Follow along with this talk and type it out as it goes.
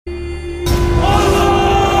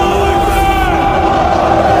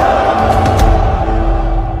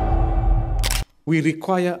We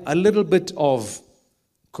require a little bit of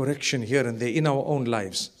correction here and there in our own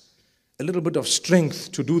lives. A little bit of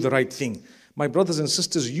strength to do the right thing. My brothers and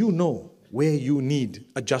sisters, you know where you need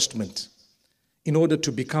adjustment in order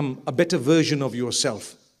to become a better version of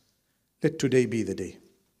yourself. Let today be the day.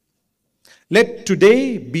 Let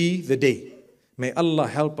today be the day. May Allah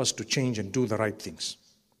help us to change and do the right things.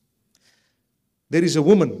 There is a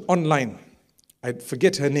woman online, I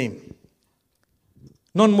forget her name,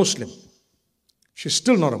 non-Muslim. She's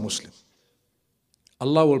still not a Muslim.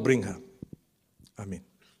 Allah will bring her. Ameen.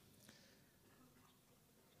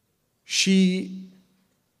 She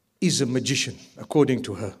is a magician, according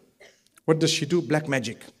to her. What does she do? Black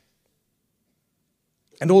magic.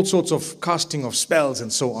 And all sorts of casting of spells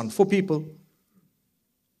and so on for people.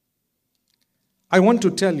 I want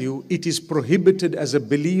to tell you, it is prohibited as a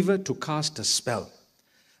believer to cast a spell.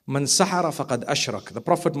 Man sahara faqad ashrak. The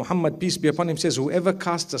Prophet Muhammad, peace be upon him, says, whoever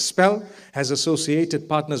casts a spell has associated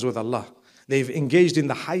partners with Allah. They've engaged in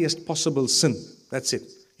the highest possible sin. That's it.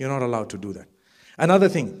 You're not allowed to do that. Another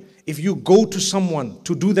thing, if you go to someone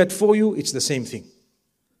to do that for you, it's the same thing.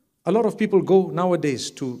 A lot of people go nowadays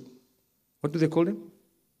to, what do they call him?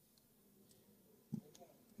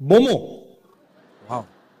 Bomo. Wow.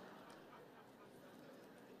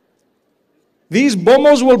 These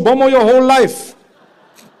bomos will bomo your whole life.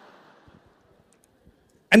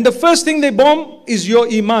 And the first thing they bomb is your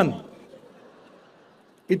iman.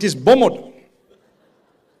 It is bomoed.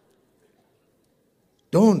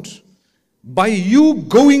 Don't. By you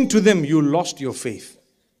going to them, you lost your faith.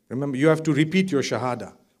 Remember, you have to repeat your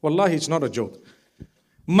shahada. Wallahi, it's not a joke.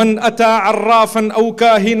 من أتى عرافا أو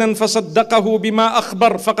كاهنا فصدقه بما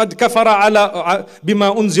أخبر فقد كفر على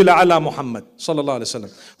بما أنزل على محمد صلى الله عليه وسلم.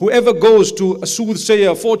 Whoever goes to a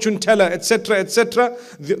soothsayer, fortune teller, etc., etc.,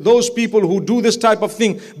 those people who do this type of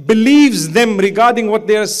thing, believes them regarding what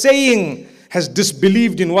they are saying, has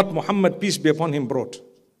disbelieved in what Muhammad, peace be upon him, brought.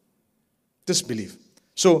 Disbelief.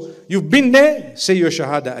 So you've been there, say your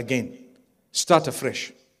shahada again. Start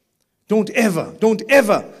afresh. Don't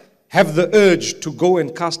ever have the urge to go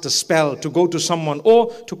and cast a spell, to go to someone, or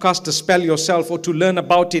to cast a spell yourself, or to learn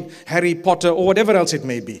about it, Harry Potter, or whatever else it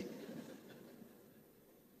may be.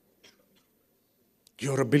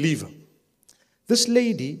 You're a believer. This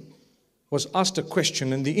lady was asked a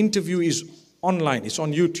question, and the interview is online. It's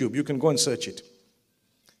on YouTube. You can go and search it.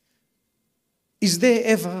 Is there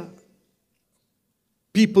ever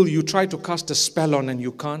people you try to cast a spell on and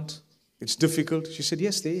you can't? It's difficult. She said,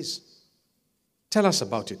 yes, there is. Tell us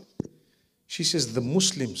about it. She says, the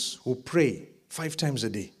Muslims who pray 5 times a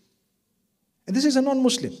day. And this is a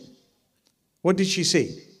non-Muslim. What did she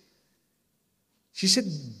say? She said,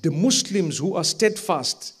 the Muslims who are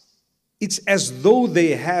steadfast, it's as though they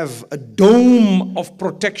have a dome of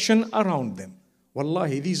protection around them.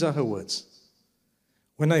 Wallahi, these are her words.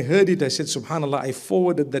 When I heard it, I said, subhanallah, I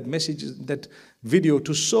forwarded that message, that video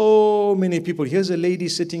to so many people. Here's a lady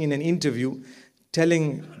sitting in an interview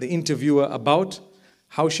telling the interviewer about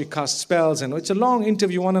how she casts spells. And it's a long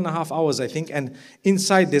interview, 1.5 hours, I think. And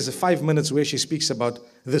inside there's a 5 minutes where she speaks about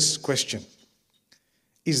this question.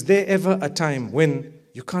 Is there ever a time when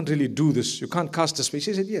you can't really do this? You can't cast a spell?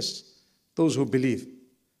 She said, yes, those who believe.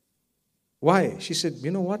 Why? She said,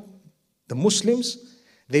 you know what? The Muslims,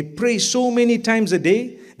 they pray so many times a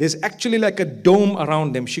day, there's actually like a dome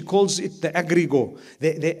around them. She calls it the agrigo.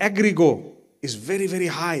 The agrigo is very, very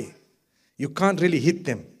high. You can't really hit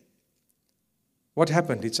them. What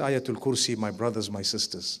happened? It's Ayatul Kursi, my brothers, my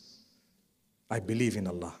sisters. I believe in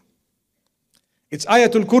Allah. It's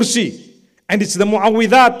Ayatul Kursi. And it's the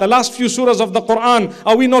Mu'awwidat, the last few surahs of the Quran.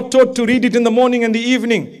 Are we not taught to read it in the morning and the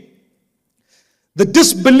evening? The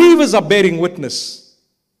disbelievers are bearing witness.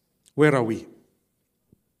 Where are we?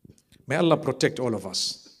 May Allah protect all of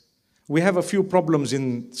us. We have a few problems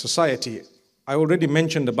in society. I already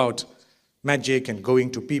mentioned about magic and going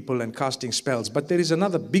to people and casting spells. But there is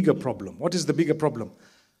another bigger problem. What is the bigger problem?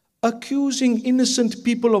 Accusing innocent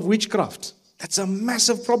people of witchcraft. That's a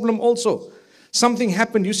massive problem also. Something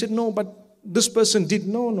happened, you said, no, but this person did.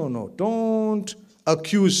 No. Don't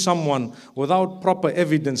accuse someone without proper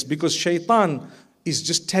evidence, because shaitan is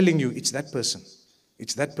just telling you, it's that person.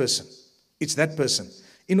 It's that person. It's that person.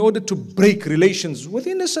 In order to break relations with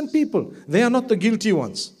innocent people. They are not the guilty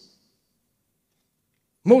ones.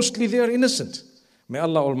 Mostly they are innocent. May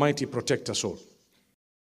Allah Almighty protect us all.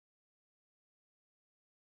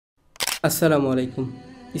 Assalamu alaikum.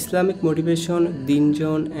 Islamic Motivation Deen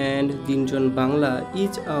Zone and Deen Zone Bangla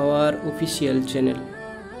is our official channel.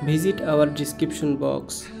 Visit our description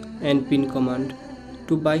box and pin command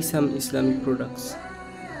to buy some Islamic products.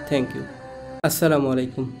 Thank you. Assalamu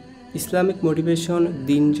alaikum. Islamic Motivation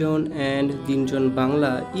Deen and Deen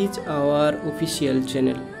Bangla is our official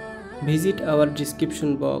channel. Visit our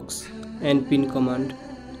description box and pin command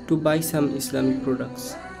to buy some Islamic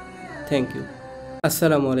products. Thank you.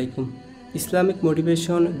 Assalamu alaikum. Islamic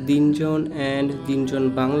Motivation Deen and Deen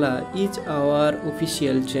Bangla is our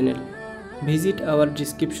official channel. Visit our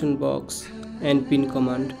description box and pin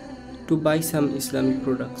command to buy some Islamic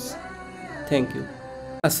products. Thank you.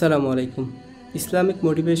 Assalamu alaikum. Islamic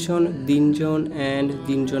Motivation Deen and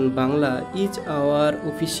Deen Bangla is our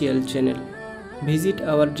official channel. Visit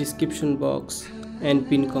our description box and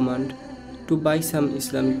pin command to buy some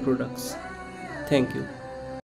Islamic products. Thank you.